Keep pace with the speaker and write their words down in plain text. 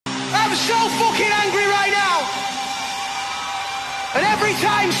so fucking angry right now. And every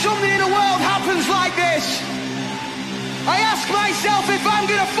time something in the world happens like this, I ask myself if I'm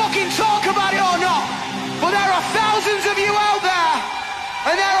gonna fucking talk about it or not. But there are thousands of you out there,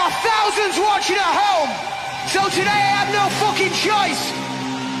 and there are thousands watching at home. So today I have no fucking choice.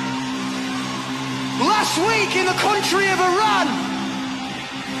 Last week in the country of Iran,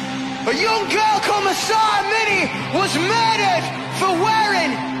 a young girl called Mahsa Amini was murdered for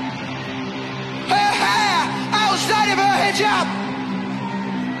wearing her hair outside of her hijab.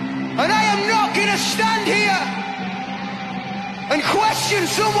 And I am not gonna stand here and question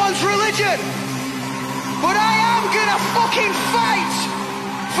someone's religion, but I am gonna fucking fight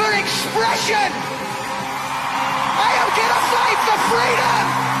for expression. I am gonna fight for freedom.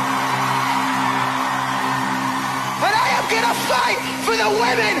 And I am gonna fight for the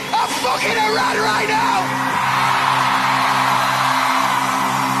women of fucking Iran right now.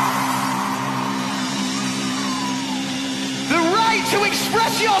 The right to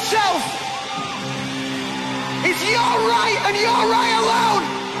express yourself is your right and your right alone.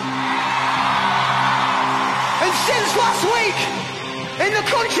 And since last week, in the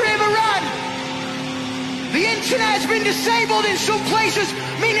country of Iran, the internet has been disabled in some places,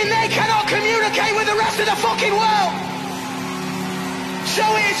 meaning they cannot communicate with the rest of the fucking world. So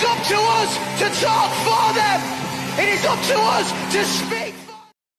it is up to us to talk for them. It is up to us to speak